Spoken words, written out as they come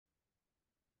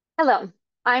Hello,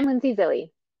 I'm Lindsay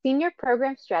Zilli, Senior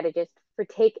Program Strategist for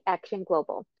Take Action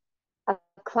Global, a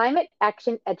climate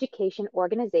action education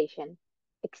organization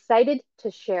excited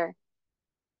to share.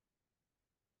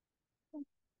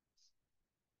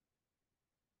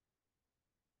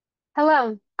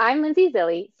 Hello, I'm Lindsay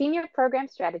Zilli, Senior Program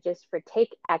Strategist for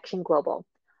Take Action Global,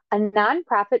 a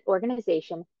nonprofit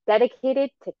organization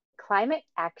dedicated to climate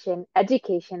action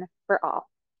education for all.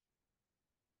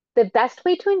 The best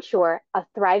way to ensure a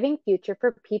thriving future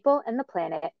for people and the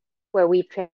planet, where we've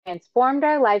transformed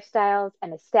our lifestyles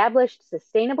and established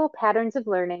sustainable patterns of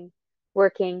learning,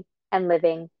 working, and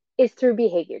living, is through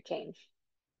behavior change.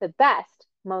 The best,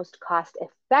 most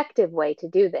cost-effective way to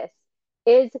do this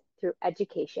is through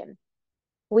education.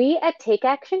 We at Take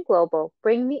Action Global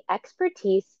bring the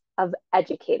expertise of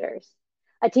educators.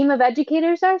 A team of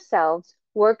educators ourselves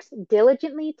works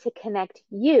diligently to connect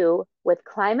you with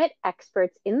climate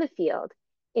experts in the field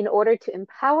in order to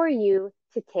empower you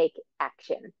to take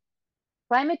action.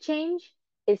 Climate change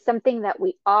is something that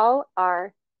we all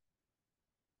are.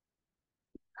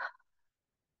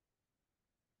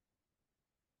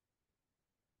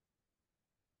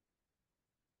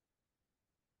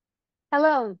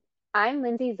 Hello, I'm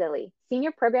Lindsay Zilli,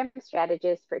 Senior Program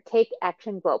Strategist for Take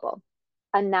Action Global,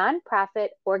 a nonprofit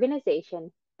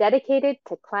organization dedicated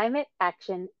to climate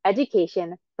action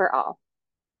education for all.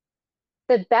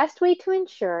 The best way to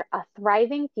ensure a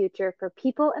thriving future for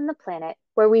people and the planet,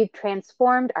 where we've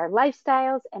transformed our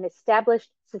lifestyles and established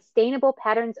sustainable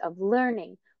patterns of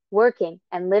learning, working,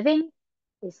 and living,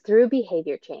 is through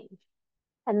behavior change.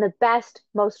 And the best,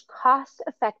 most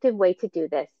cost-effective way to do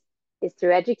this is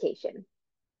through education.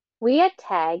 We at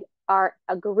TAG are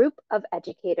a group of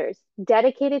educators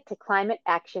dedicated to climate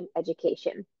action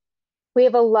education. We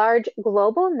have a large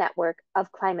global network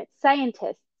of climate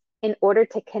scientists in order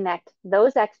to connect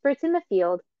those experts in the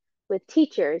field with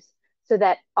teachers so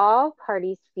that all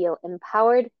parties feel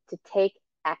empowered to take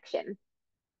action.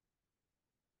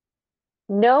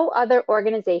 No other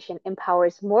organization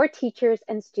empowers more teachers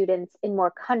and students in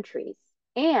more countries,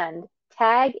 and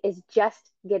TAG is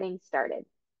just getting started.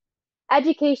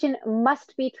 Education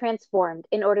must be transformed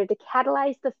in order to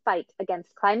catalyze the fight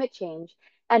against climate change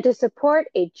and to support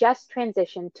a just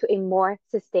transition to a more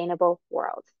sustainable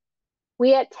world.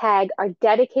 We at TAG are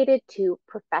dedicated to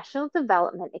professional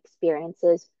development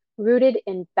experiences rooted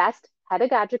in best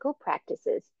pedagogical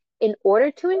practices in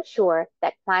order to ensure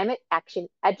that climate action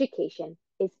education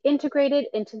is integrated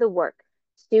into the work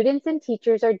students and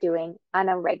teachers are doing on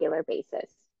a regular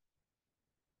basis.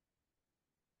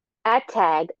 At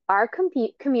TAG, our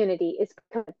community is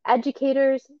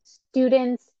educators,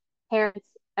 students, parents,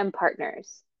 and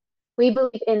partners. We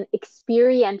believe in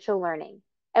experiential learning,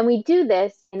 and we do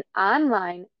this in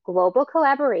online global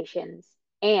collaborations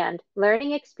and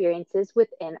learning experiences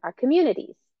within our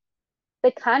communities.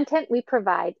 The content we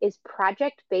provide is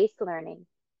project-based learning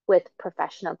with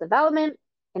professional development,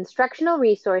 instructional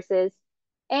resources,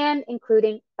 and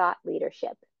including thought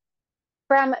leadership.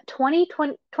 From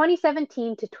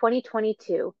 2017 to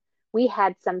 2022, we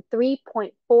had some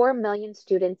 3.4 million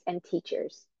students and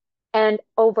teachers, and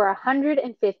over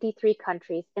 153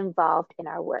 countries involved in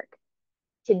our work.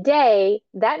 Today,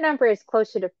 that number is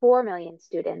closer to 4 million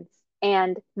students,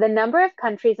 and the number of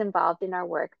countries involved in our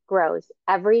work grows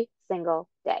every single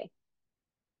day.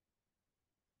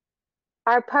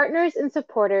 Our partners and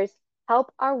supporters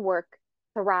help our work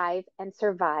thrive and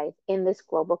survive in this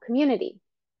global community.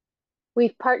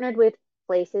 We've partnered with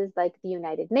places like the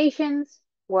United Nations,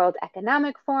 World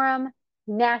Economic Forum,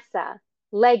 NASA,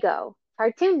 LEGO,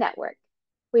 Cartoon Network.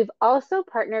 We've also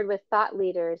partnered with thought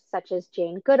leaders such as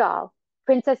Jane Goodall,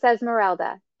 Princess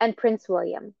Esmeralda, and Prince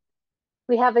William.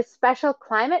 We have a special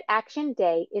Climate Action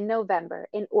Day in November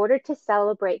in order to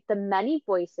celebrate the many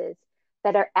voices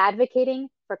that are advocating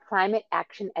for climate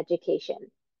action education,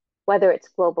 whether it's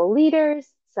global leaders,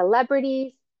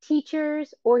 celebrities,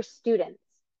 teachers, or students.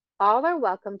 All are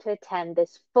welcome to attend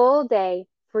this full day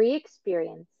free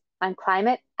experience on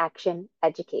climate action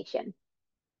education.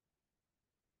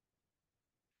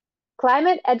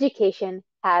 Climate education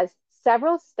has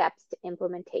several steps to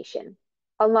implementation.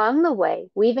 Along the way,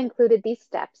 we've included these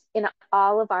steps in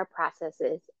all of our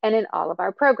processes and in all of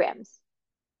our programs.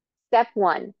 Step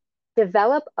 1,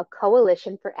 develop a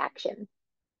coalition for action.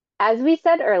 As we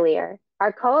said earlier,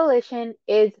 our coalition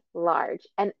is large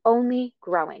and only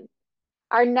growing.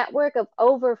 Our network of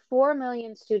over 4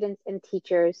 million students and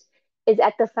teachers is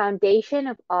at the foundation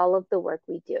of all of the work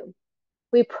we do.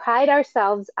 We pride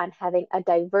ourselves on having a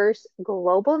diverse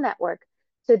global network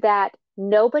so that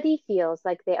nobody feels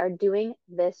like they are doing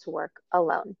this work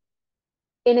alone.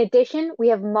 In addition, we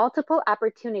have multiple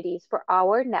opportunities for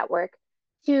our network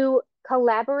to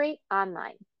collaborate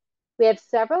online. We have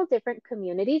several different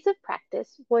communities of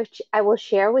practice, which I will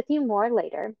share with you more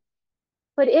later.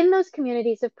 But in those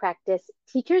communities of practice,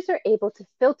 teachers are able to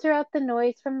filter out the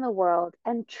noise from the world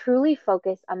and truly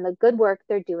focus on the good work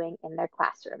they're doing in their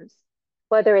classrooms.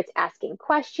 Whether it's asking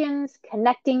questions,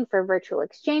 connecting for virtual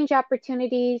exchange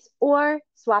opportunities, or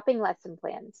swapping lesson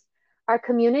plans, our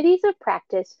communities of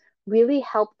practice really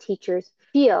help teachers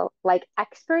feel like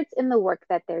experts in the work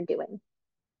that they're doing.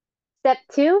 Step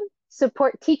 2,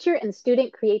 support teacher and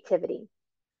student creativity.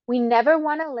 We never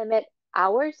want to limit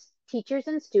our teachers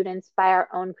and students by our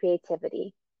own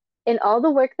creativity. In all the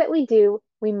work that we do,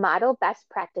 we model best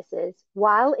practices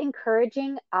while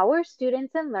encouraging our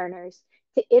students and learners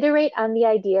to iterate on the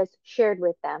ideas shared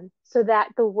with them so that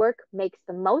the work makes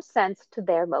the most sense to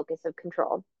their locus of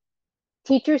control.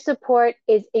 Teacher support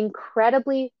is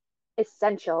incredibly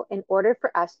essential in order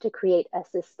for us to create a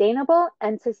sustainable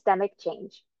and systemic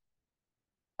change.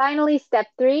 Finally, step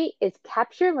 3 is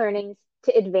capture learnings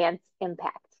to advance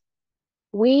impact.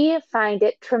 We find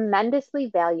it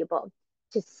tremendously valuable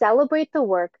to celebrate the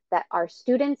work that our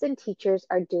students and teachers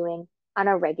are doing on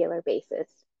a regular basis.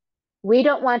 We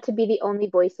don't want to be the only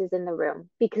voices in the room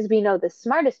because we know the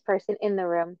smartest person in the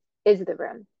room is the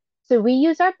room. So we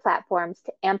use our platforms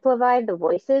to amplify the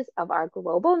voices of our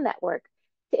global network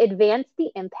to advance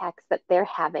the impacts that they're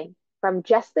having from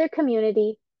just their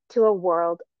community to a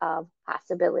world of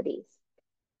possibilities.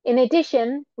 In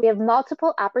addition, we have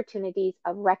multiple opportunities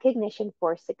of recognition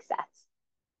for success.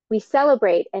 We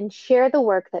celebrate and share the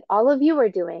work that all of you are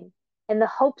doing in the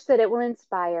hopes that it will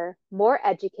inspire more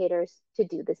educators to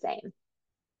do the same.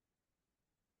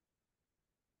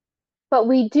 But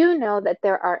we do know that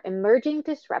there are emerging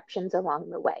disruptions along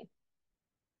the way.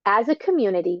 As a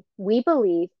community, we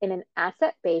believe in an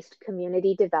asset-based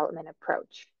community development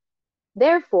approach.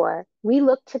 Therefore, we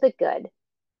look to the good.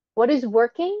 What is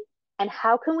working and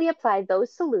how can we apply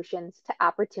those solutions to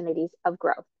opportunities of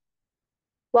growth?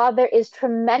 While there is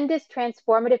tremendous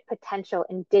transformative potential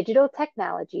in digital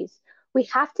technologies, we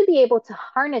have to be able to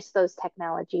harness those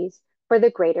technologies for the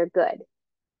greater good.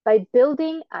 By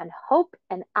building on hope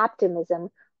and optimism,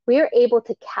 we are able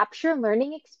to capture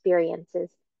learning experiences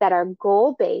that are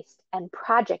goal-based and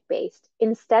project-based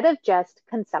instead of just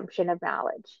consumption of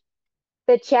knowledge.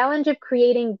 The challenge of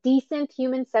creating decent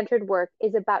human-centered work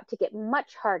is about to get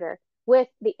much harder with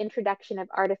the introduction of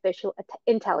artificial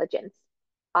intelligence,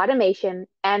 automation,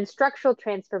 and structural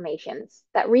transformations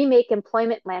that remake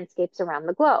employment landscapes around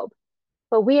the globe.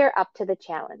 But we are up to the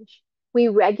challenge. We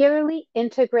regularly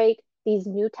integrate these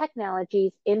new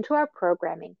technologies into our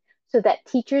programming so that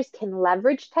teachers can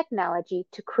leverage technology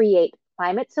to create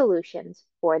climate solutions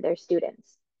for their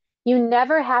students. You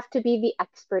never have to be the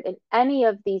expert in any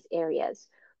of these areas.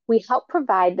 We help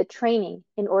provide the training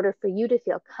in order for you to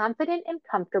feel confident and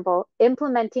comfortable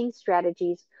implementing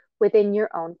strategies within your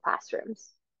own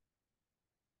classrooms.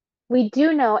 We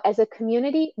do know as a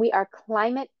community, we are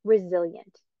climate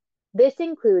resilient. This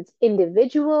includes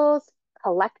individuals,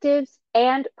 collectives,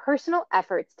 and personal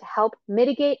efforts to help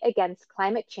mitigate against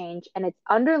climate change and its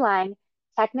underlying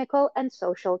technical and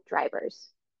social drivers.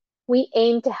 We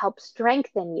aim to help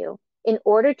strengthen you in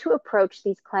order to approach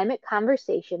these climate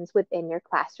conversations within your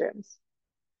classrooms.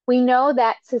 We know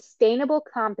that sustainable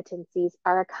competencies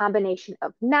are a combination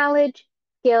of knowledge,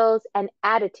 skills, and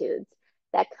attitudes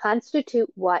that constitute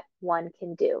what one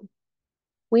can do.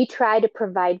 We try to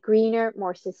provide greener,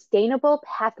 more sustainable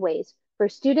pathways for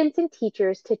students and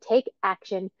teachers to take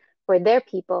action for their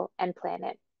people and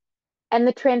planet. And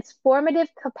the transformative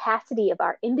capacity of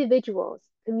our individuals,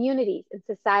 communities, and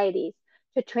societies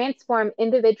to transform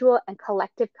individual and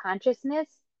collective consciousness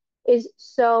is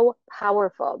so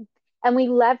powerful. And we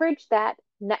leverage that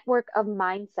network of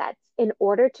mindsets in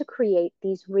order to create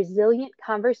these resilient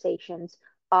conversations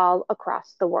all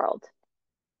across the world.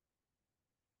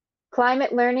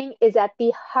 Climate learning is at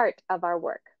the heart of our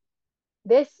work.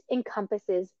 This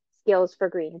encompasses skills for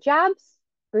green jobs,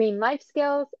 green life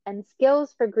skills, and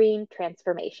skills for green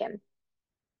transformation.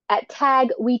 At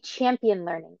TAG, we champion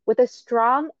learning with a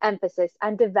strong emphasis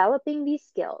on developing these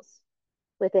skills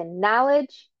within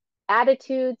knowledge,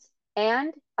 attitudes,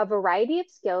 and a variety of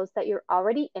skills that you're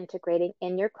already integrating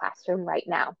in your classroom right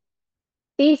now.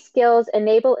 These skills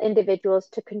enable individuals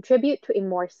to contribute to a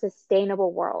more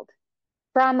sustainable world.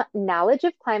 From knowledge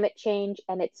of climate change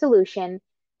and its solution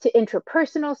to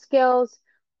interpersonal skills,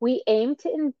 we aim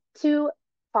to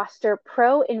foster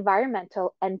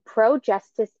pro-environmental and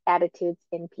pro-justice attitudes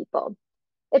in people.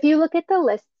 If you look at the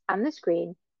lists on the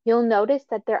screen, you'll notice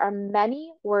that there are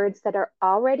many words that are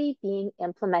already being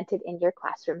implemented in your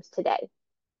classrooms today.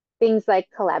 Things like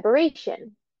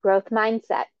collaboration, growth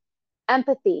mindset,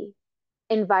 empathy,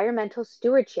 environmental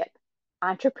stewardship,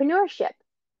 entrepreneurship.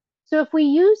 So if we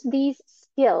use these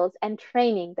skills and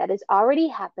training that is already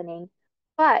happening,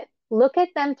 but look at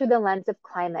them through the lens of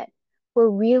climate, we're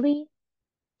really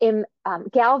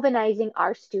galvanizing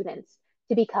our students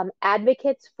to become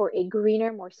advocates for a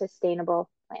greener, more sustainable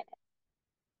planet.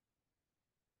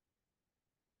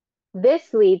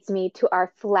 This leads me to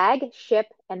our flagship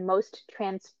and most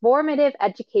transformative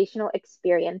educational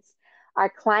experience, our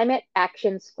Climate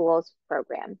Action Schools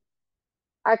program.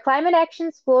 Our Climate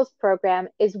Action Schools program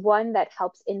is one that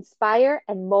helps inspire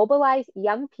and mobilize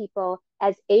young people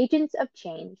as agents of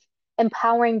change,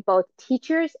 empowering both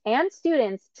teachers and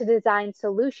students to design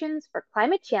solutions for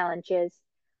climate challenges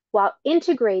while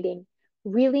integrating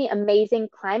really amazing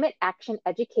climate action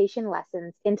education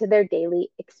lessons into their daily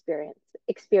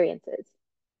experiences.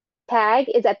 TAG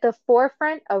is at the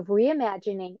forefront of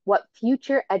reimagining what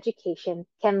future education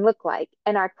can look like,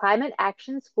 and our Climate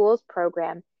Action Schools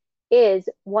program is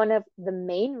one of the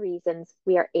main reasons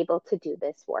we are able to do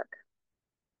this work.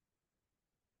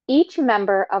 Each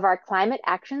member of our Climate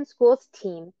Action Schools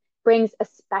team brings a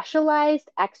specialized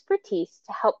expertise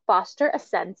to help foster a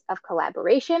sense of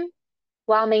collaboration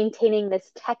while maintaining this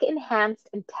tech-enhanced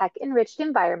and tech-enriched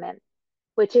environment,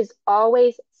 which is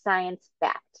always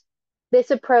science-backed.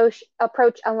 This approach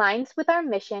aligns with our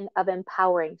mission of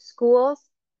empowering schools,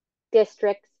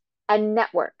 districts, and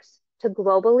networks to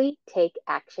globally take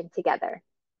action together.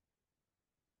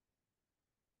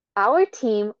 Our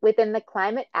team within the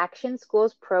Climate Action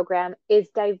Schools program is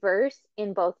diverse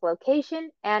in both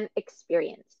location and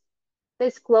experience.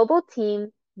 This global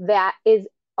team that is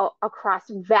across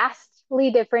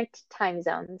vastly different time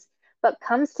zones, but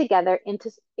comes together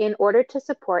in order to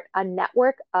support a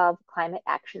network of climate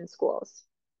action schools.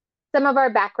 Some of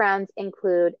our backgrounds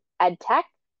include ed tech,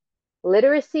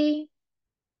 literacy,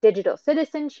 digital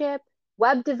citizenship,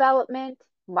 web development,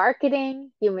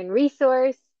 marketing, human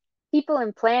resource, people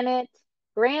and planet,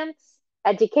 grants,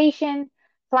 education,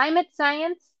 climate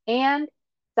science, and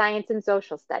science and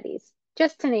social studies,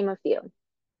 just to name a few.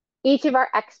 Each of our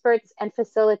experts and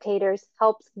facilitators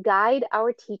helps guide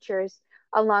our teachers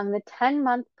along the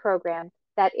 10-month program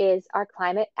that is our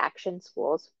Climate Action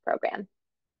Schools program.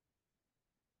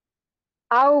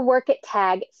 Our work at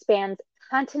TAG spans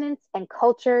continents and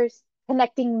cultures,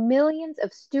 connecting millions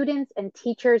of students and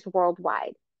teachers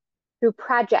worldwide. Through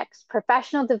projects,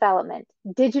 professional development,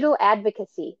 digital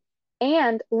advocacy,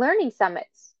 and learning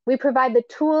summits, we provide the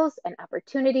tools and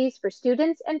opportunities for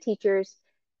students and teachers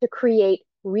to create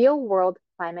real-world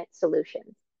climate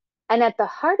solutions. And at the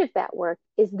heart of that work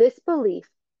is this belief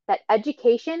that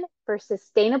education for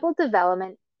sustainable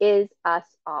development is us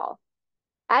all.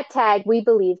 At TAG, we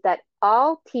believe that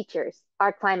all teachers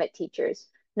are climate teachers,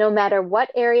 no matter what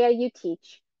area you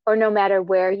teach or no matter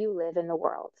where you live in the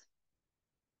world.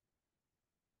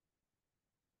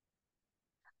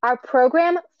 Our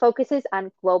program focuses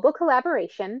on global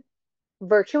collaboration,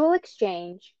 virtual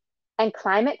exchange, and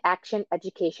climate action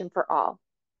education for all.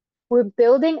 We're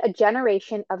building a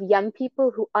generation of young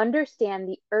people who understand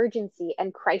the urgency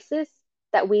and crisis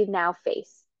that we now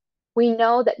face. We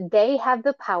know that they have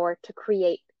the power to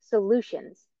create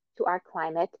solutions to our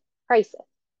climate crisis.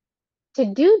 To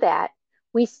do that,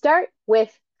 we start with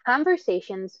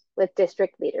conversations with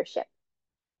district leadership.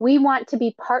 We want to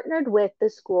be partnered with the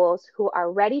schools who are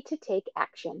ready to take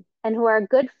action and who are a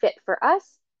good fit for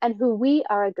us and who we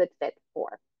are a good fit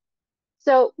for.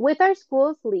 So with our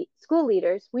school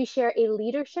leaders, we share a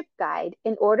leadership guide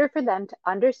in order for them to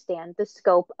understand the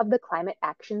scope of the Climate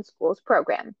Action Schools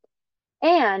program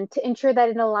and to ensure that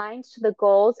it aligns to the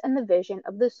goals and the vision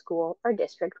of the school or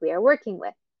district we are working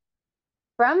with.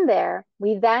 From there,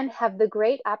 we then have the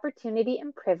great opportunity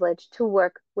and privilege to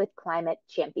work with climate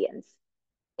champions.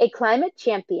 A climate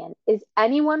champion is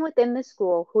anyone within the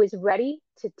school who is ready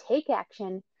to take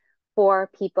action for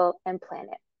people and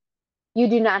planet. You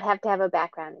do not have to have a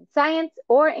background in science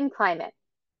or in climate.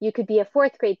 You could be a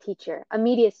fourth grade teacher, a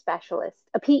media specialist,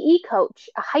 a PE coach,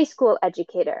 a high school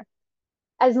educator.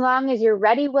 As long as you're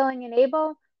ready, willing, and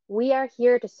able, we are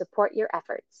here to support your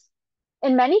efforts.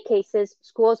 In many cases,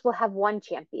 schools will have one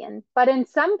champion, but in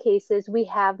some cases, we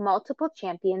have multiple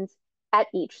champions at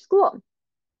each school.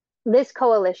 This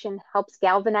coalition helps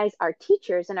galvanize our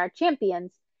teachers and our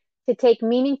champions to take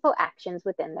meaningful actions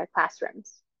within their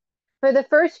classrooms. For the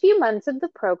first few months of the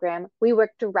program, we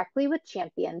work directly with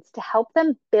champions to help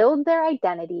them build their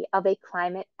identity of a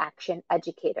climate action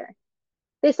educator.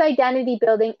 This identity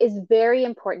building is very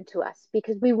important to us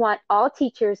because we want all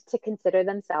teachers to consider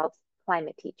themselves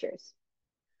climate teachers.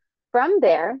 From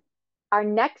there, our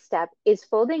next step is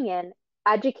folding in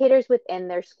educators within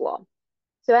their school.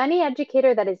 So any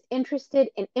educator that is interested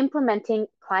in implementing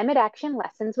climate action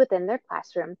lessons within their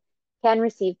classroom can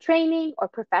receive training or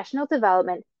professional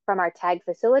development from our TAG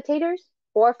facilitators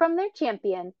or from their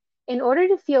champion in order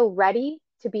to feel ready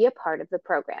to be a part of the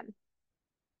program.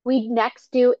 We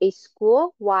next do a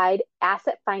school-wide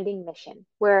asset finding mission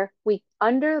where we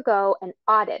undergo an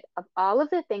audit of all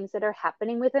of the things that are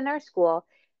happening within our school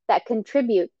that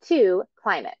contribute to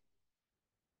climate.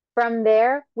 From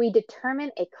there, we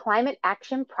determine a climate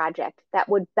action project that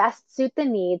would best suit the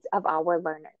needs of our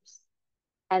learners.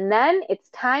 And then it's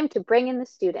time to bring in the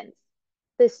students.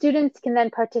 The students can then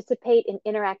participate in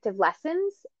interactive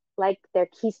lessons like their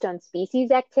Keystone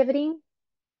Species activity.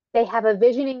 They have a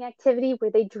visioning activity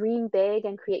where they dream big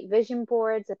and create vision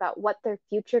boards about what their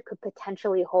future could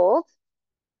potentially hold.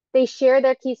 They share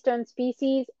their Keystone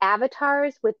Species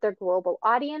avatars with their global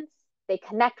audience. They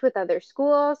connect with other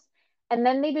schools, and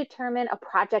then they determine a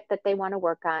project that they want to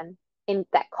work on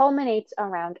that culminates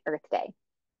around Earth Day.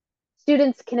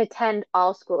 Students can attend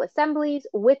all school assemblies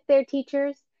with their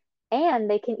teachers, and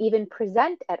they can even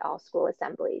present at all school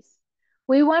assemblies.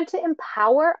 We want to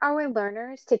empower our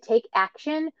learners to take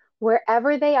action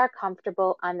wherever they are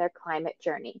comfortable on their climate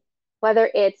journey, whether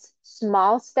it's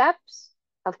small steps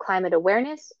of climate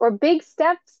awareness or big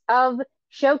steps of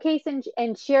showcasing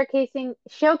and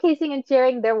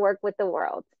sharing their work with the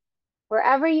world.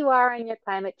 Wherever you are on your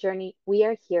climate journey, we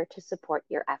are here to support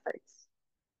your efforts.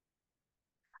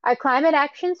 Our climate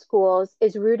action schools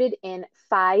is rooted in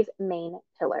 5 main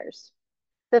pillars.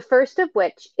 The first of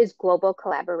which is global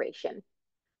collaboration.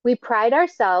 We pride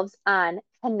ourselves on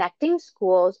connecting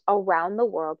schools around the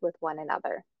world with one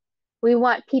another. We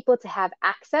want people to have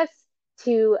access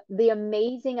to the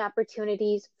amazing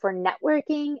opportunities for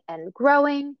networking and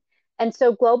growing. And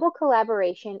so global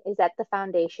collaboration is at the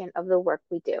foundation of the work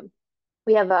we do.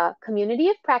 We have a community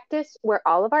of practice where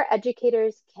all of our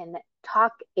educators can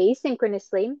talk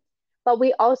asynchronously, but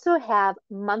we also have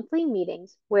monthly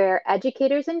meetings where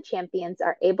educators and champions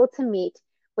are able to meet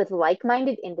with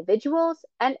like-minded individuals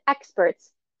and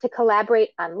experts to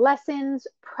collaborate on lessons,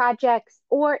 projects,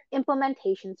 or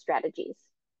implementation strategies.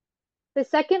 The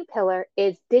second pillar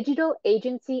is digital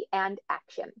agency and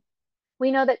action.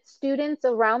 We know that students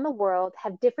around the world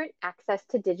have different access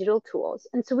to digital tools,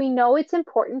 and so we know it's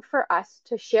important for us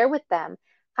to share with them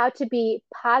how to be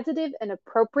positive and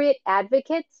appropriate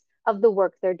advocates of the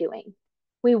work they're doing.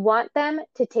 We want them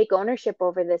to take ownership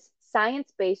over this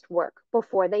science-based work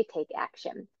before they take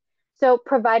action. So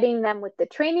providing them with the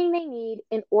training they need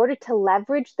in order to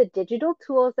leverage the digital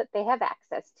tools that they have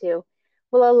access to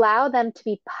will allow them to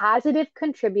be positive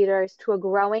contributors to a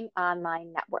growing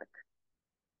online network.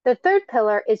 The third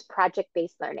pillar is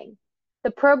project-based learning.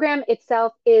 The program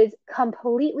itself is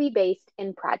completely based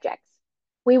in projects.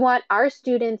 We want our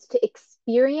students to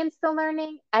experience the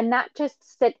learning and not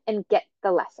just sit and get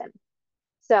the lesson.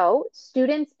 So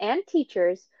students and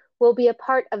teachers will be a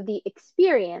part of the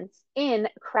experience in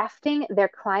crafting their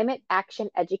climate action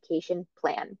education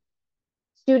plan.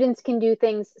 Students can do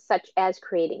things such as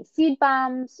creating seed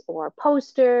bombs or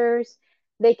posters.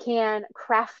 They can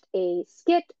craft a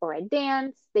skit or a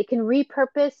dance. They can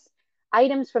repurpose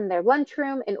items from their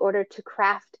lunchroom in order to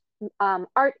craft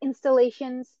art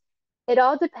installations. It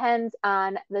all depends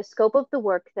on the scope of the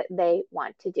work that they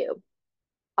want to do,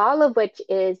 all of which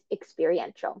is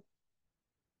experiential.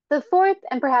 The fourth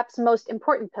and perhaps most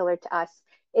important pillar to us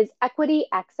is equity,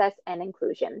 access, and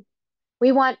inclusion.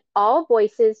 We want all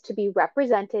voices to be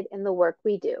represented in the work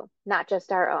we do, not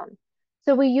just our own.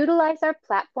 So we utilize our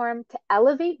platform to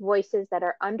elevate voices that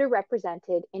are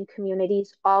underrepresented in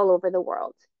communities all over the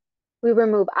world. We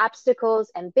remove obstacles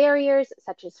and barriers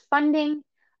such as funding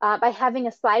by having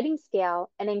a sliding scale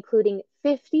and including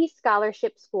 50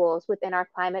 scholarship schools within our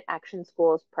Climate Action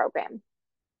Schools program.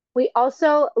 We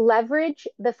also leverage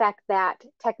the fact that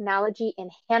technology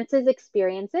enhances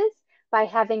experiences by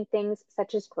having things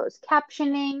such as closed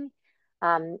captioning,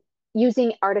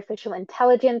 using artificial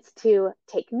intelligence to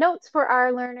take notes for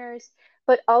our learners,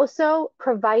 but also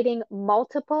providing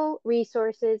multiple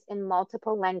resources in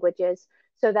multiple languages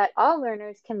so that all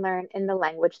learners can learn in the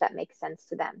language that makes sense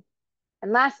to them.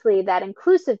 And lastly, that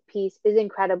inclusive piece is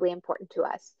incredibly important to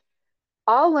us.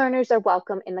 All learners are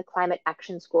welcome in the Climate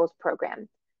Action Schools program,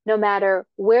 no matter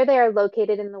where they are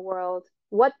located in the world,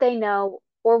 what they know,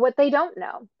 or what they don't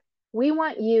know. We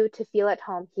want you to feel at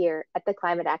home here at the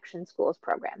Climate Action Schools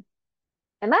program.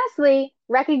 And lastly,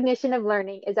 recognition of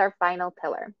learning is our final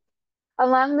pillar.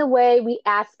 Along the way, we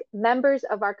ask members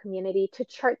of our community to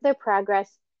chart their progress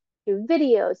through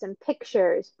videos and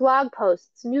pictures, blog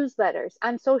posts, newsletters,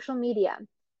 on social media.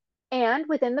 And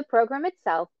within the program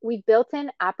itself, we've built in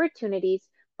opportunities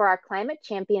for our climate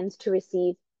champions to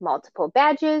receive multiple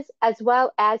badges as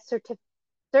well as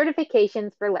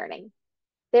certifications for learning.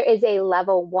 There is a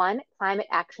Level 1 Climate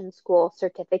Action School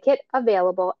certificate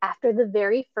available after the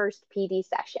very first PD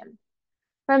session.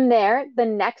 From there, the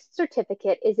next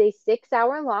certificate is a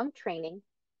 6-hour-long training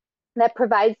that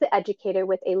provides the educator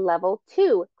with a Level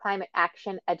 2 Climate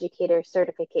Action Educator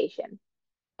certification.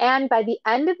 And by the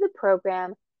end of the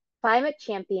program, climate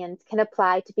champions can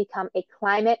apply to become a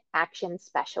climate action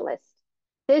specialist.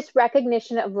 This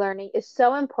recognition of learning is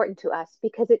so important to us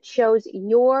because it shows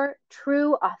your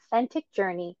true, authentic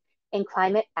journey in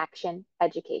climate action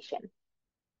education.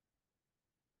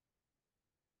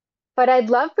 But I'd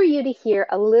love for you to hear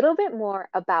a little bit more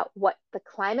about what the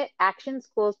Climate Action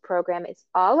Schools program is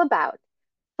all about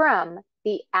from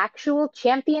the actual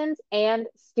champions and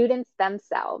students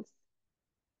themselves.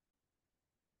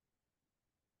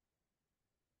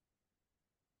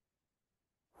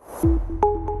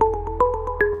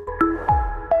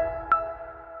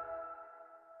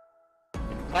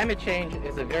 Climate change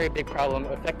is a very big problem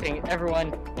affecting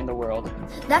everyone in the world.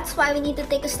 That's why we need to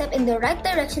take a step in the right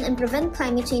direction and prevent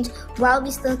climate change while we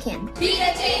still can. Be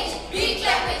the change, be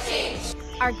climate change.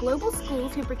 Our global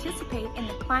schools who participate in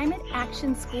the Climate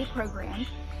Action School program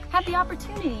have the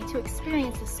opportunity to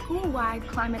experience a school-wide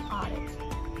climate audit.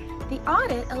 The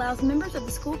audit allows members of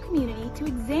the school community to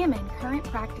examine current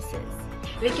practices.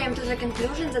 We came to the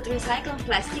conclusion that recycling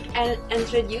plastic and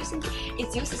reducing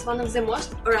its use is one of the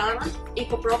most relevant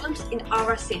eco problems in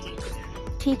our city.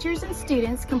 Teachers and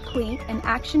students complete an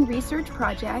action research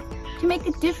project to make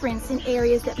a difference in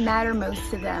areas that matter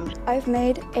most to them. I've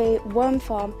made a worm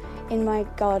farm in my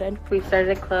garden. We've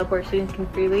started a club where students can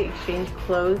freely exchange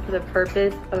clothes for the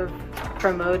purpose of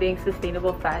promoting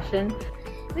sustainable fashion.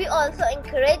 We also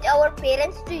encourage our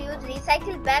parents to use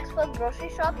recycled bags for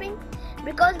grocery shopping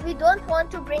because we don't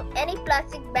want to bring any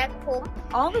plastic back home.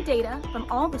 All the data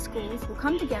from all the schools will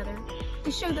come together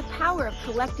to show the power of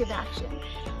collective action.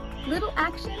 Little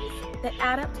actions that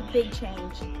add up to big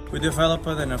change. We developed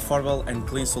an affordable and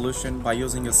clean solution by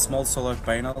using a small solar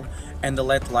panel and the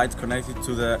LED light connected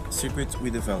to the circuit we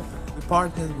developed. We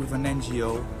partnered with an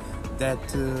NGO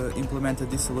that implemented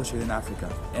this solution in Africa,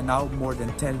 and now more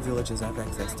than 10 villages have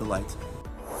access to light.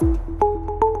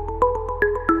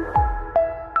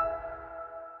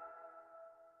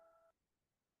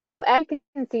 As you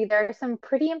can see, there are some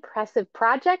pretty impressive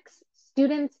projects,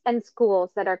 students, and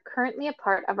schools that are currently a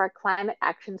part of our Climate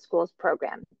Action Schools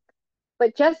program.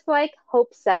 But just like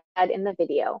Hope said in the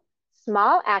video,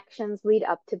 small actions lead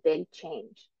up to big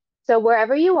change. So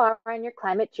wherever you are on your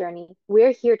climate journey,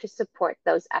 we're here to support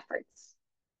those efforts.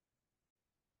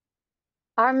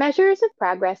 Our measures of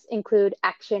progress include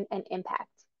action and impact.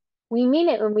 We mean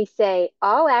it when we say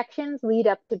all actions lead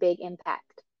up to big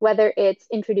impact, whether it's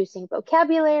introducing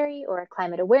vocabulary or a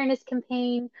climate awareness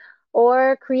campaign,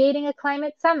 or creating a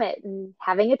climate summit and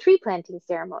having a tree planting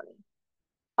ceremony.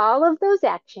 All of those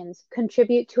actions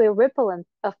contribute to a ripple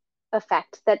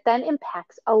effect that then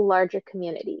impacts a larger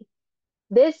community.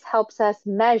 This helps us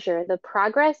measure the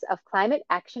progress of climate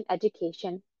action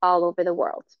education all over the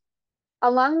world.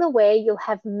 Along the way, you'll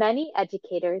have many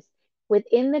educators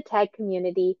within the TAG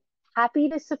community happy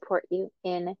to support you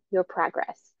in your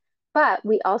progress. But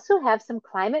we also have some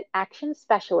climate action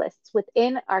specialists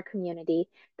within our community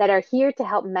that are here to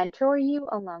help mentor you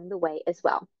along the way as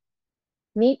well.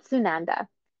 Meet Sunanda.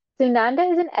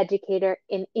 Sunanda is an educator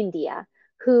in India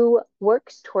who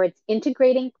works towards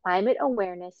integrating climate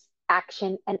awareness,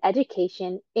 action, and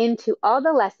education into all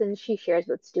the lessons she shares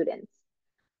with students.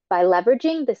 By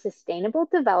leveraging the Sustainable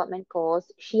Development Goals,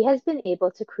 she has been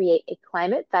able to create a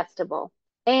climate festival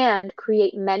and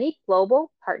create many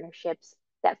global partnerships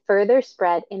that further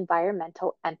spread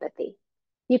environmental empathy.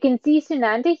 You can see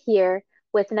Sunanda here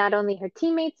with not only her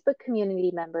teammates but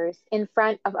community members in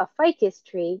front of a ficus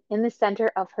tree in the center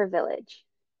of her village.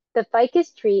 The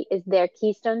ficus tree is their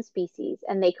keystone species,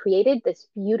 and they created this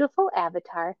beautiful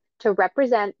avatar to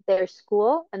represent their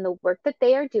school and the work that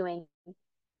they are doing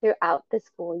throughout the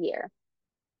school year.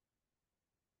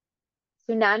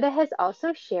 Sunanda has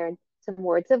also shared some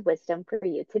words of wisdom for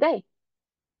you today.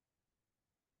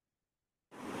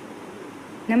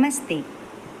 Namaste.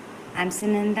 I'm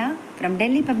Sunanda from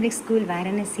Delhi Public School,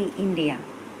 Varanasi, India.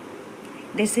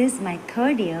 This is my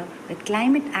third year with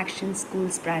Climate Action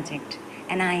Schools project,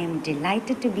 and I am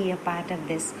delighted to be a part of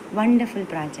this wonderful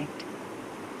project.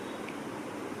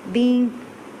 Being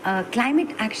A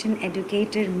climate action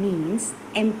educator means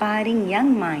empowering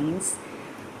young minds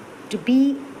to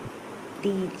be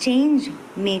the change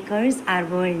makers our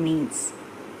world needs.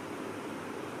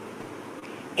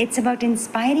 It's about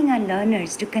inspiring our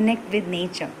learners to connect with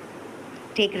nature,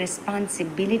 take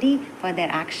responsibility for their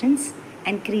actions,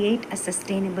 and create a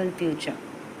sustainable future.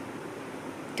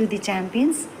 To the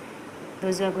champions,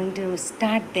 those who are going to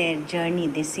start their journey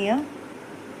this year,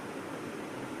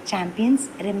 champions,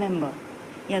 remember,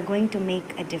 you're going to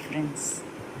make a difference.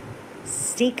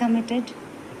 Stay committed,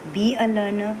 be a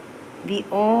learner. We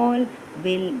all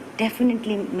will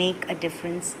definitely make a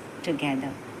difference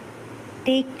together.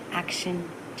 Take action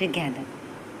together.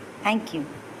 Thank you.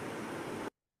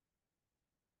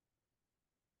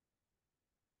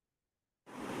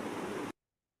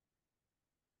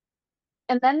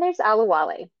 And then there's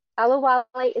Alawale.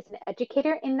 Alawale is an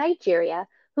educator in Nigeria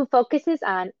who focuses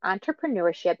on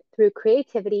entrepreneurship through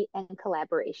creativity and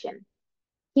collaboration.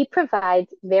 He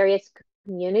provides various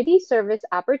community service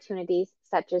opportunities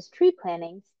such as tree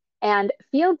plantings and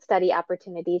field study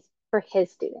opportunities for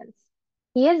his students.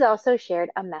 He has also shared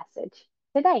a message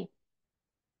today.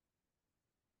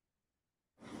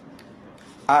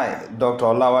 I, Dr.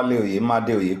 Olawale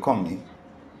Oyemade Oyekanmi,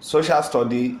 social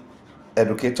study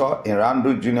educator in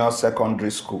Randu Junior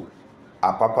Secondary School,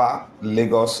 Apapa,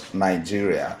 Lagos,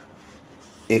 Nigeria.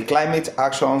 A climate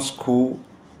action school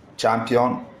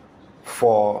champion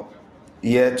for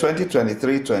year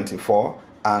 2023-24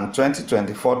 and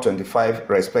 2024-25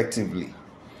 respectively.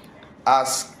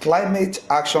 As climate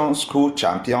action school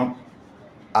champion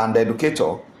and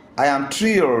educator, I am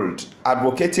thrilled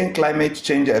advocating climate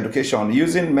change education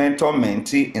using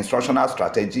mentor-mentee instructional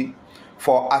strategy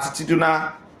for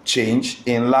attitudinal change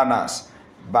in learners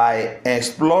by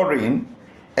exploring,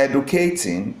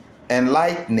 educating,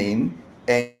 enlightening,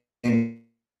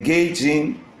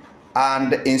 engaging,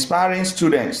 and inspiring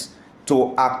students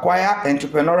to acquire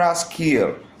entrepreneurial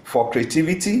skill for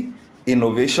creativity,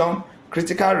 innovation,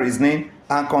 critical reasoning,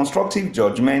 and constructive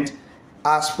judgment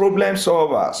as problem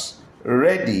solvers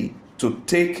ready to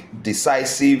take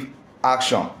decisive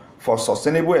action for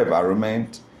sustainable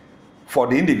environment for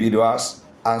the individuals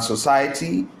and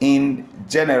society in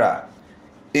general.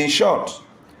 In short,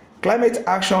 Climate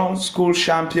Action School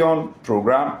Champion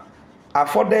Program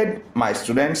afforded my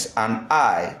students and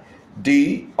I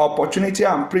the opportunity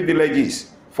and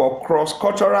privileges for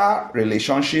cross-cultural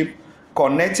relationship,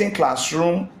 connecting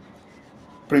classroom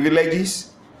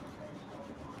privileges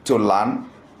to learn,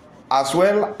 as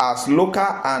well as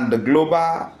local and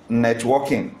global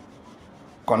networking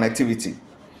connectivity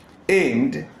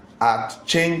aimed at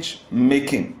change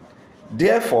making.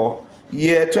 Therefore,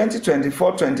 year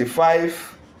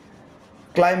 2024-25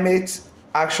 Climate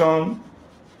Action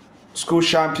School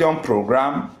Champion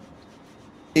Program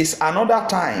is another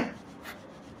time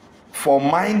for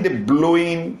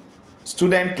mind-blowing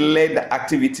student-led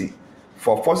activity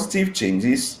for positive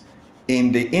changes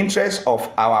in the interest of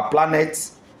our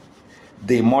planet,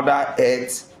 the Mother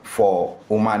Earth, for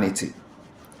humanity.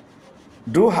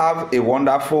 Do have a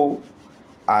wonderful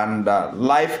and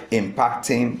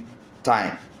life-impacting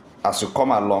time as you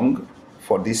come along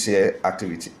for this year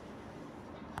activity.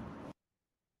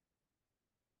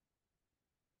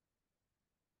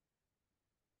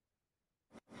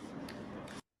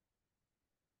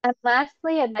 And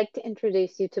lastly, I'd like to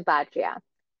introduce you to Badria,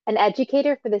 an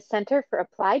educator for the Center for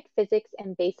Applied Physics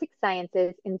and Basic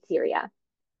Sciences in Syria.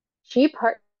 She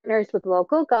partners with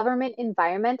local government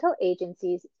environmental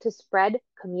agencies to spread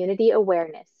community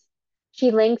awareness.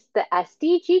 She links the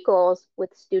SDG goals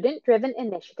with student-driven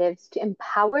initiatives to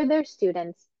empower their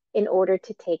students in order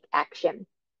to take action.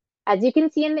 As you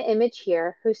can see in the image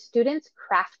here, her students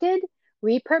crafted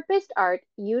repurposed art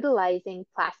utilizing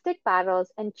plastic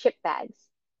bottles and chip bags.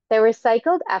 Their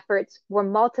recycled efforts were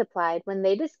multiplied when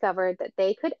they discovered that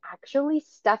they could actually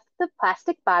stuff the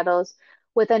plastic bottles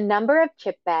with a number of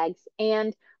chip bags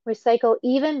and recycle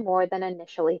even more than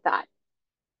initially thought.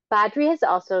 Badri has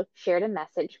also shared a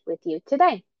message with you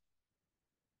today.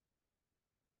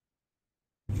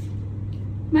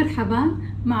 مرحبا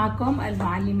معكم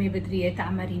المعلمة بدرية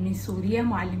عمري من سوريا،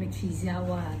 معلمة فيزياء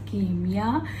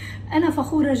وكيمياء. أنا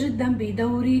فخورة جدا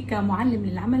بدوري كمعلم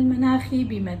للعمل المناخي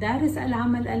بمدارس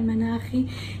العمل المناخي،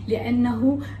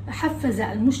 لأنه حفز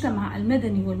المجتمع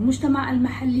المدني والمجتمع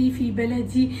المحلي في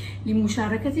بلدي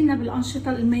لمشاركتنا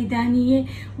بالأنشطة الميدانية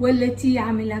والتي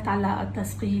عملت على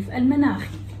التثقيف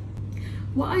المناخي.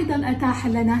 وأيضا أتاح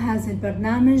لنا هذا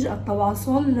البرنامج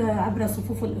التواصل عبر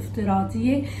الصفوف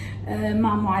الافتراضية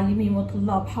مع معلمين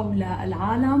وطلاب حول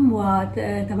العالم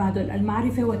وتبادل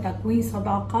المعرفة وتكوين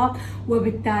صداقات،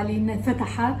 وبالتالي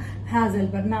فتح هذا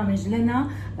البرنامج لنا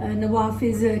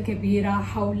نوافذ كبيرة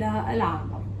حول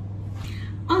العالم.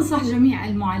 أنصح جميع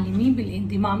المعلمين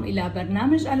بالانضمام إلى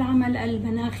برنامج العمل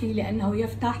المناخي لأنه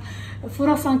يفتح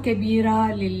فرصا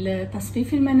كبيرة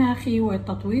للتثقيف المناخي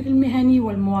والتطوير المهني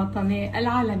والمواطنة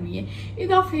العالمية،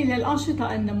 إضافة إلى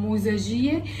الأنشطة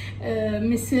النموذجية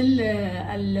مثل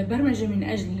البرمجة من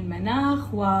أجل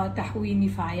المناخ وتحويل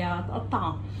نفايات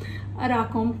الطعام.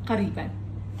 أراكم قريبا.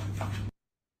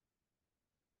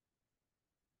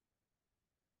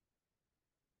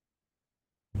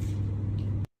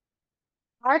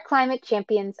 Our climate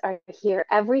champions are here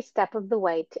every step of the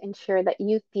way to ensure that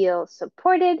you feel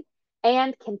supported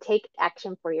and can take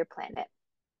action for your planet.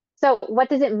 So what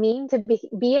does it mean to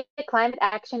be a climate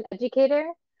action educator?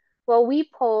 Well, we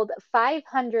polled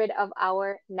 500 of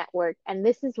our network, and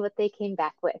this is what they came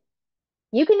back with.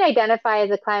 You can identify as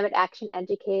a climate action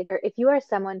educator if you are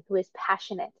someone who is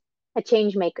passionate, a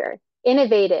change maker,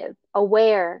 innovative,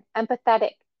 aware,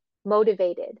 empathetic,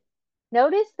 motivated.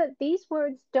 Notice that these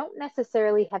words don't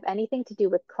necessarily have anything to do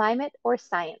with climate or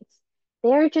science.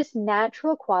 They're just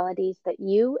natural qualities that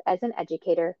you as an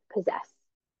educator possess.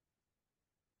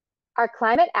 Our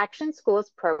Climate Action Schools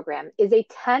program is a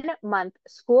 10-month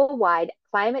school-wide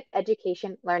climate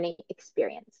education learning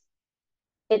experience.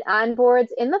 It onboards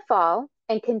in the fall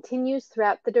and continues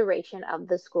throughout the duration of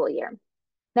the school year.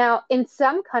 Now, in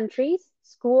some countries,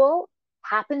 school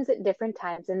happens at different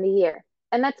times in the year,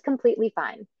 and that's completely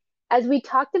fine. As we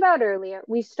talked about earlier,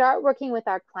 we start working with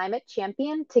our climate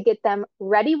champion to get them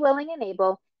ready, willing, and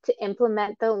able to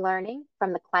implement the learning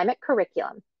from the climate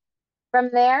curriculum.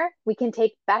 From there, we can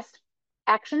take best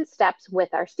action steps with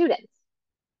our students.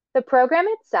 The program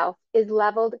itself is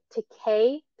leveled to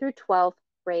K through 12th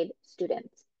grade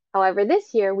students. However,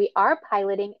 this year we are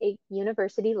piloting a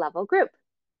university level group.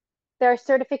 There are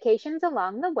certifications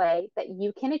along the way that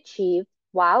you can achieve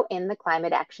while in the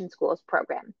Climate Action Schools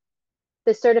program.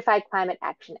 The Certified Climate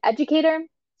Action Educator,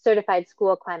 Certified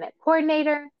School Climate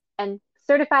Coordinator, and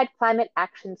Certified Climate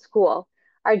Action School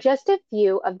are just a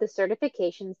few of the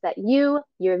certifications that you,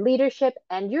 your leadership,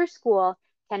 and your school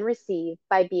can receive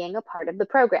by being a part of the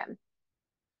program.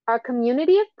 Our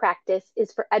community of practice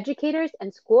is for educators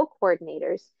and school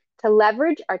coordinators to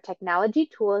leverage our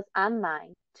technology tools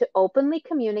online to openly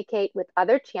communicate with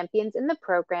other champions in the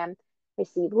program,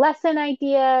 receive lesson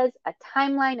ideas, a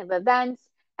timeline of events,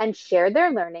 and share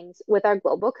their learnings with our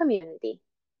global community.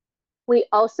 We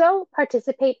also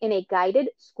participate in a guided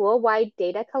school-wide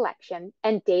data collection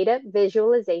and data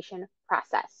visualization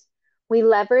process. We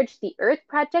leverage the Earth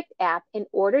Project app in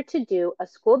order to do a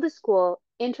school-to-school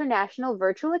international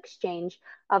virtual exchange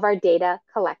of our data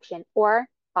collection or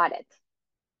audit.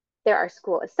 There are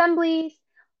school assemblies,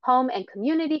 home and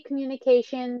community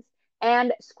communications,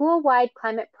 and school-wide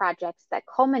climate projects that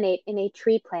culminate in a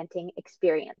tree planting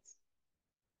experience.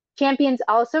 Champions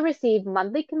also receive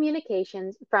monthly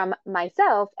communications from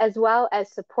myself as well as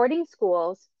supporting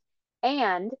schools,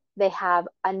 and they have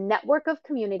a network of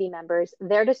community members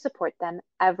there to support them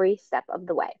every step of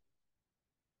the way.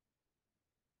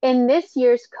 In this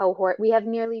year's cohort, we have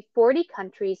nearly 40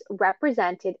 countries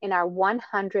represented in our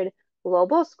 100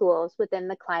 global schools within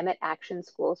the Climate Action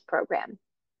Schools program.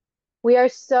 We are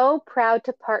so proud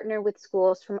to partner with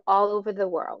schools from all over the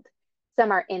world.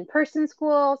 Some are in-person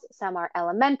schools, some are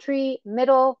elementary,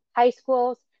 middle, high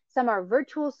schools, some are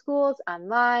virtual schools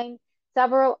online,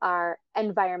 several are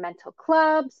environmental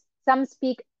clubs, some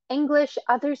speak English,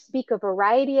 others speak a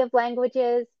variety of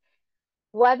languages.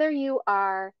 Whether you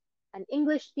are an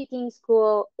English-speaking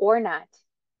school or not,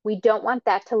 we don't want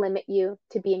that to limit you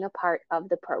to being a part of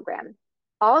the program.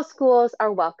 All schools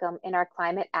are welcome in our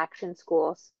Climate Action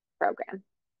Schools program,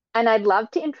 and I'd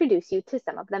love to introduce you to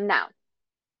some of them now.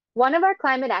 One of our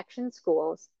climate action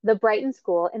schools, the Brighton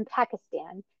School in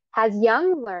Pakistan, has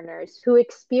young learners who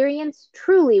experience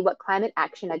truly what climate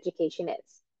action education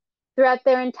is. Throughout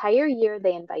their entire year,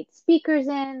 they invite speakers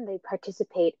in, they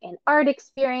participate in art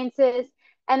experiences,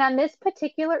 and on this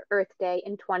particular Earth Day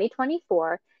in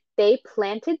 2024, they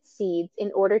planted seeds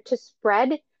in order to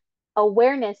spread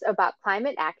awareness about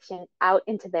climate action out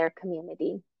into their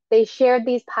community. They shared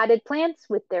these potted plants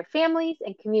with their families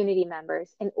and community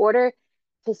members in order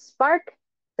to spark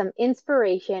some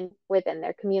inspiration within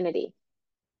their community.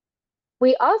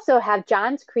 We also have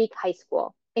Johns Creek High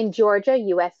School in Georgia,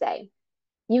 USA.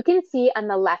 You can see on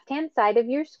the left-hand side of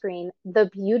your screen the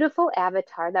beautiful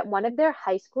avatar that one of their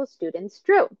high school students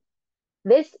drew.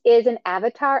 This is an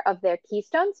avatar of their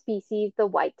keystone species, the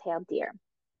white-tailed deer.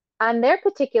 On their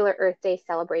particular Earth Day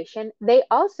celebration, they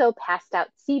also passed out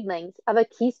seedlings of a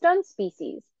keystone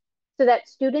species so that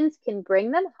students can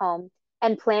bring them home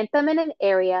and plant them in an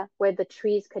area where the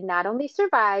trees could not only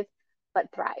survive,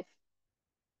 but thrive.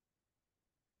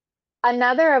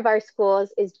 Another of our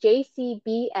schools is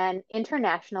JCBN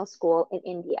International School in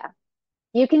India.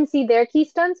 You can see their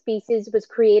keystone species was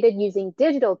created using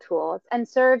digital tools and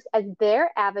serves as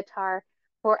their avatar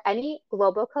for any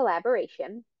global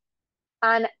collaboration.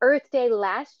 On Earth Day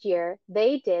last year,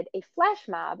 they did a flash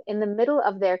mob in the middle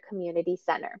of their community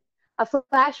center. A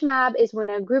flash mob is when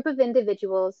a group of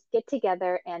individuals get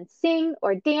together and sing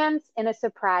or dance in a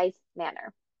surprise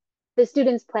manner. The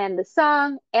students planned the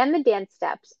song and the dance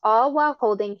steps, all while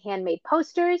holding handmade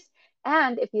posters.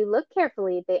 And if you look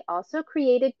carefully, they also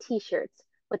created t-shirts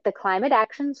with the Climate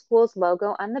Action School's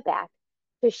logo on the back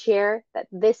to share that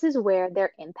this is where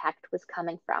their impact was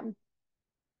coming from.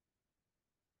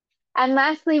 And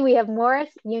lastly, we have Morris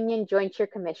Union Jointure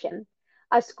Commission,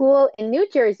 a school in New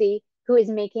Jersey who is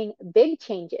making big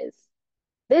changes.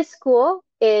 This school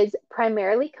is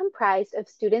primarily comprised of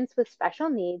students with special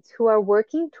needs who are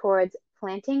working towards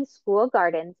planting school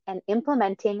gardens and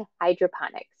implementing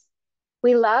hydroponics.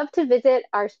 We love to visit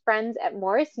our friends at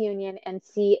Morris Union and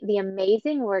see the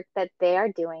amazing work that they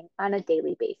are doing on a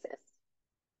daily basis.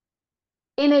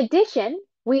 In addition,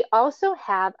 we also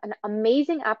have an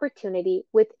amazing opportunity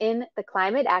within the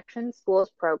Climate Action Schools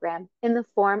program in the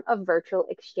form of virtual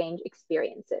exchange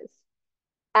experiences.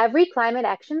 Every Climate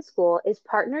Action School is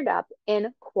partnered up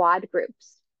in quad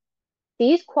groups.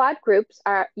 These quad groups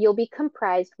you'll be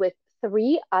comprised with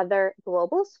 3 other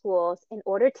global schools in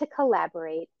order to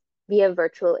collaborate via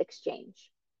virtual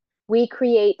exchange. We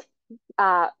create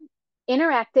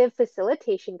interactive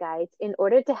facilitation guides in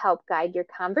order to help guide your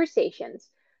conversations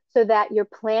so that your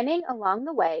planning along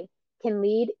the way can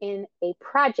lead in a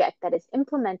project that is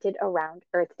implemented around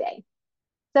Earth Day.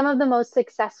 Some of the most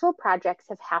successful projects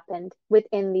have happened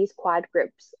within these quad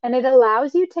groups, and it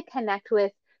allows you to connect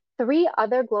with 3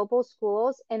 other global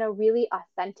schools in a really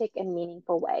authentic and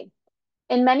meaningful way.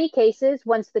 In many cases,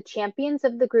 once the champions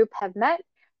of the group have met,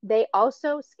 they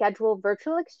also schedule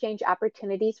virtual exchange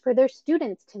opportunities for their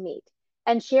students to meet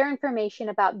and share information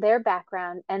about their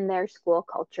background and their school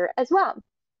culture as well.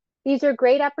 These are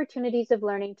great opportunities of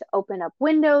learning to open up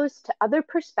windows to other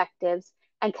perspectives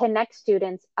and connect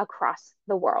students across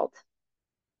the world.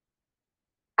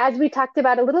 As we talked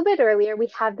about a little bit earlier,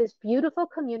 we have this beautiful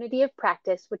community of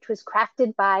practice, which was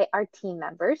crafted by our team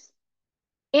members.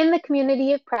 In the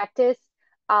community of practice,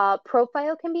 a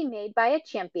profile can be made by a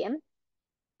champion,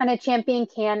 and a champion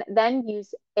can then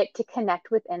use it to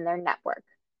connect within their network.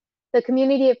 The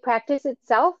community of practice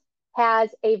itself has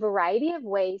a variety of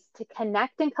ways to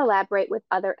connect and collaborate with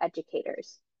other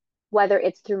educators, whether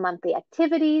it's through monthly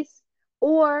activities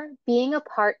or being a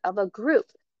part of a group,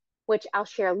 which I'll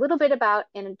share a little bit about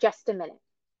in just a minute.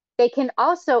 They can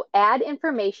also add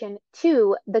information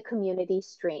to the community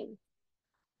stream.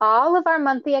 All of our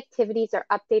monthly activities are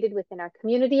updated within our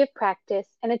community of practice,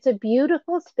 and it's a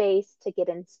beautiful space to get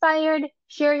inspired,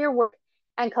 share your work,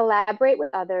 and collaborate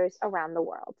with others around the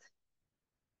world.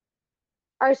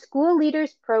 Our School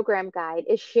Leaders Program Guide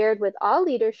is shared with all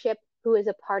leadership who is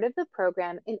a part of the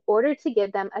program in order to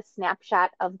give them a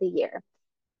snapshot of the year.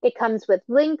 It comes with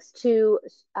links to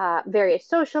various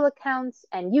social accounts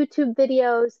and YouTube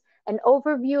videos, an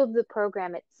overview of the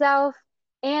program itself,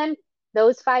 and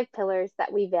those 5 pillars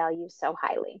that we value so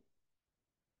highly.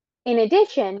 In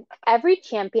addition, every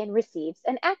champion receives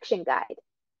an action guide.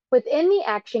 Within the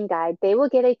action guide, they will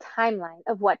get a timeline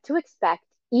of what to expect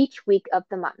each week of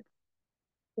the month.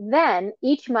 Then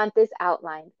each month is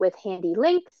outlined with handy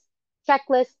links,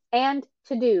 checklists, and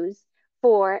to-dos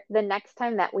for the next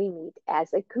time that we meet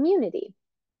as a community.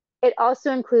 It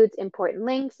also includes important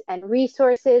links and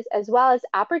resources, as well as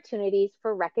opportunities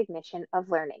for recognition of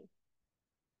learning.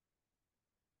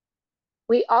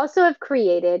 We also have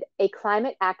created a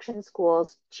Climate Action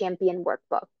Schools Champion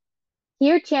Workbook.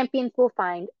 Here, champions will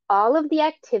find all of the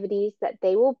activities that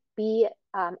they will be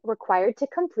required to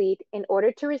complete in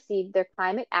order to receive their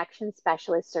Climate Action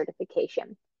Specialist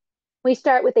certification. We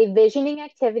start with a visioning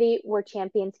activity where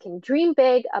champions can dream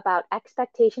big about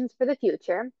expectations for the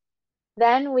future.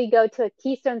 Then we go to a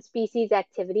keystone species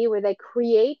activity where they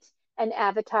create an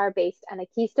avatar based on a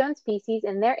keystone species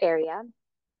in their area.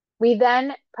 We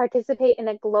then participate in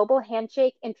a global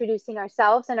handshake, introducing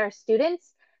ourselves and our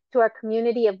students to our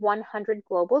community of 100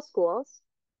 global schools.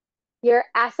 Your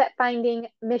asset finding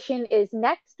mission is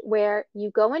next, where you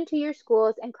go into your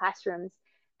schools and classrooms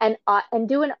and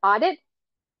do an audit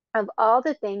of all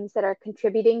the things that are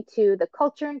contributing to the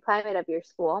culture and climate of your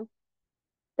school.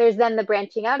 There's then the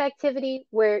branching out activity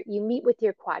where you meet with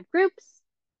your quad groups,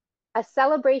 a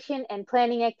celebration and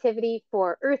planning activity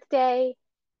for Earth Day,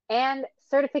 and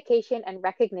certification and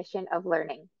recognition of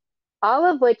learning, all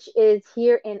of which is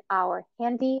here in our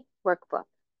handy workbook.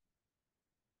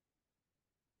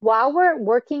 While we're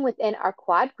working within our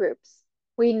quad groups,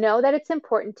 we know that it's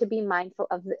important to be mindful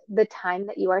of the time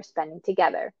that you are spending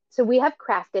together. So we have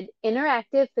crafted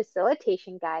interactive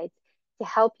facilitation guides to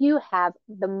help you have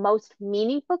the most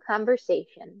meaningful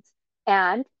conversations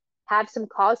and have some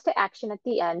calls to action at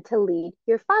the end to lead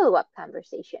your follow-up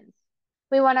conversations.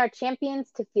 We want our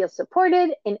champions to feel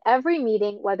supported in every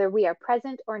meeting, whether we are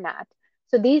present or not.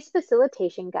 So these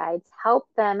facilitation guides help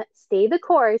them stay the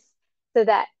course so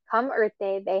that come Earth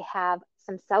Day, they have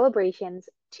some celebrations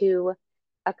to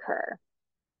occur.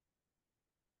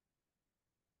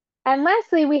 And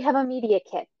lastly, we have a media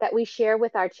kit that we share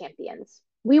with our champions.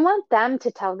 We want them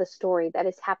to tell the story that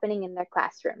is happening in their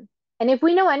classroom. And if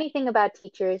we know anything about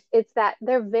teachers, it's that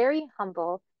they're very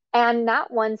humble and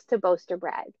not ones to boast or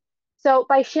brag. So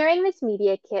by sharing this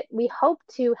media kit, we hope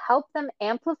to help them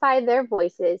amplify their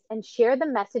voices and share the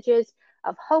messages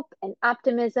of hope and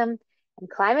optimism and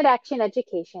climate action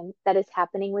education that is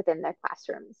happening within their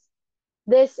classrooms.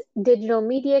 This digital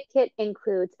media kit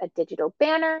includes a digital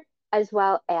banner, as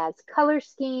well as color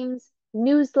schemes,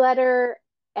 newsletter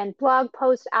and blog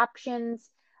post options,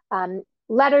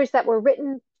 letters that were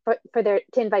written to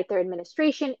invite their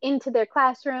administration into their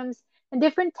classrooms, and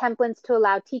different templates to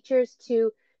allow teachers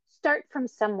to start from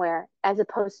somewhere as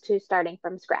opposed to starting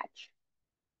from scratch.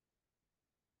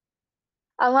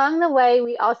 Along the way,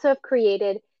 we also have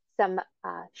created some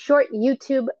short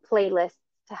YouTube playlists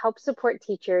to help support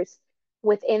teachers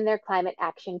within their climate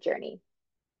action journey.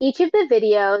 Each of the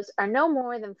videos are no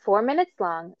more than 4 minutes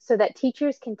long so that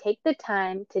teachers can take the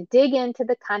time to dig into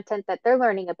the content that they're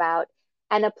learning about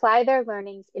and apply their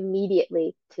learnings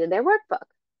immediately to their workbook.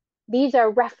 These are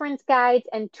reference guides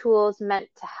and tools meant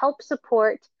to help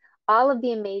support all of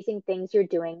the amazing things you're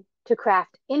doing to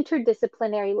craft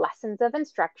interdisciplinary lessons of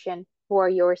instruction for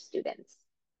your students.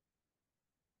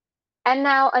 And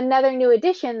now another new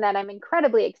addition that I'm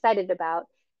incredibly excited about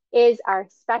is our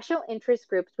special interest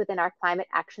groups within our Climate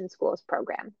Action Schools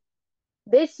program.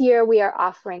 This year, we are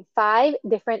offering 5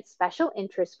 different special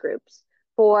interest groups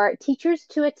for teachers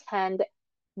to attend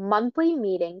monthly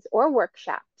meetings or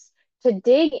workshops to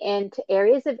dig into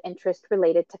areas of interest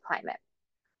related to climate.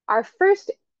 Our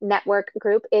first network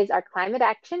group is our Climate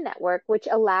Action Network, which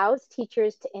allows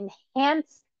teachers to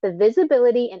enhance the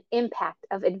visibility and impact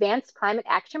of advanced climate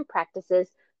action practices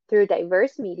through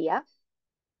diverse media.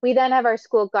 We then have our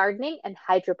school gardening and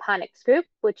hydroponics group,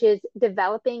 which is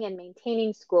developing and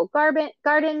maintaining school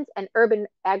gardens and urban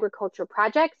agriculture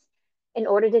projects in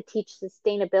order to teach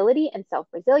sustainability and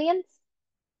self-resilience.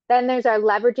 Then there's our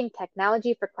leveraging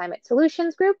technology for climate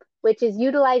solutions group, which is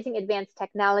utilizing advanced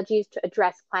technologies to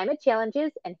address climate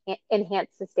challenges and enhance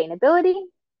sustainability.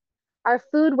 Our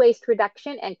food waste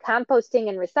reduction and composting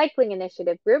and recycling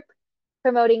initiative group,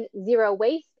 promoting zero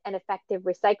waste and effective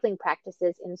recycling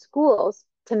practices in schools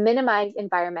to minimize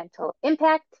environmental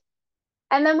impact.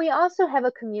 And then we also have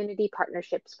a community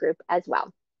partnerships group as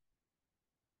well.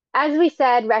 As we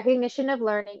said, recognition of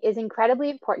learning is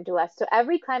incredibly important to us. So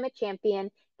every climate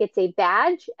champion gets a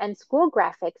badge and school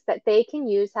graphics that they can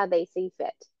use how they see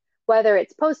fit, whether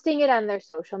it's posting it on their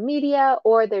social media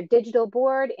or their digital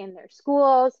board in their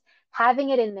schools, having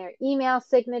it in their email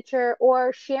signature,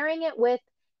 or sharing it with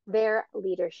their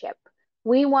leadership.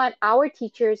 We want our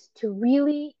teachers to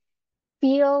really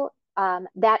feel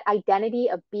that identity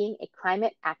of being a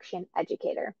climate action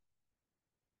educator.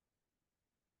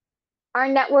 Our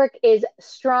network is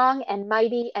strong and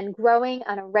mighty and growing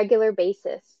on a regular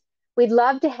basis. We'd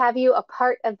love to have you a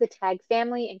part of the TAG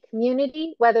family and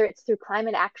community, whether it's through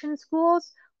Climate Action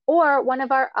Schools or one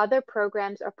of our other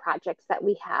programs or projects that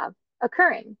we have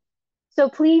occurring. So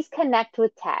please connect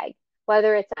with TAG,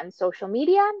 whether it's on social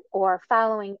media or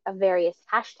following various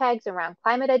hashtags around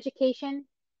climate education.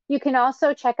 You can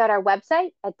also check out our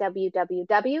website at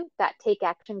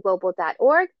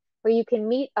www.takeactionglobal.org, where you can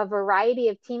meet a variety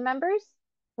of team members.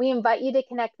 We invite you to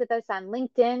connect with us on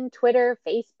LinkedIn, Twitter,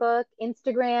 Facebook,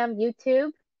 Instagram,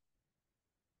 YouTube.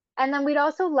 And then we'd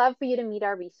also love for you to meet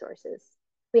our resources.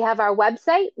 We have our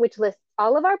website, which lists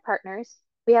all of our partners.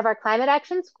 We have our Climate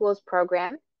Action Schools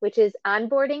program, which is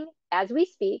onboarding as we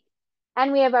speak.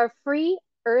 And we have our free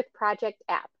Earth Project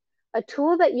app, a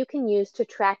tool that you can use to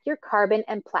track your carbon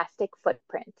and plastic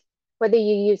footprint. Whether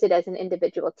you use it as an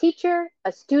individual teacher,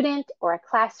 a student, or a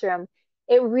classroom,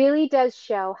 It really does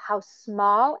show how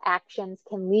small actions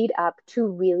can lead up to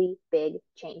really big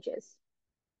changes.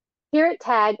 Here at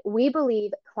TAG, we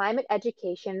believe climate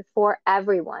education for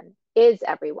everyone is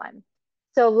everyone.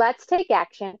 So let's take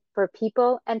action for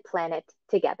people and planet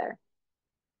together.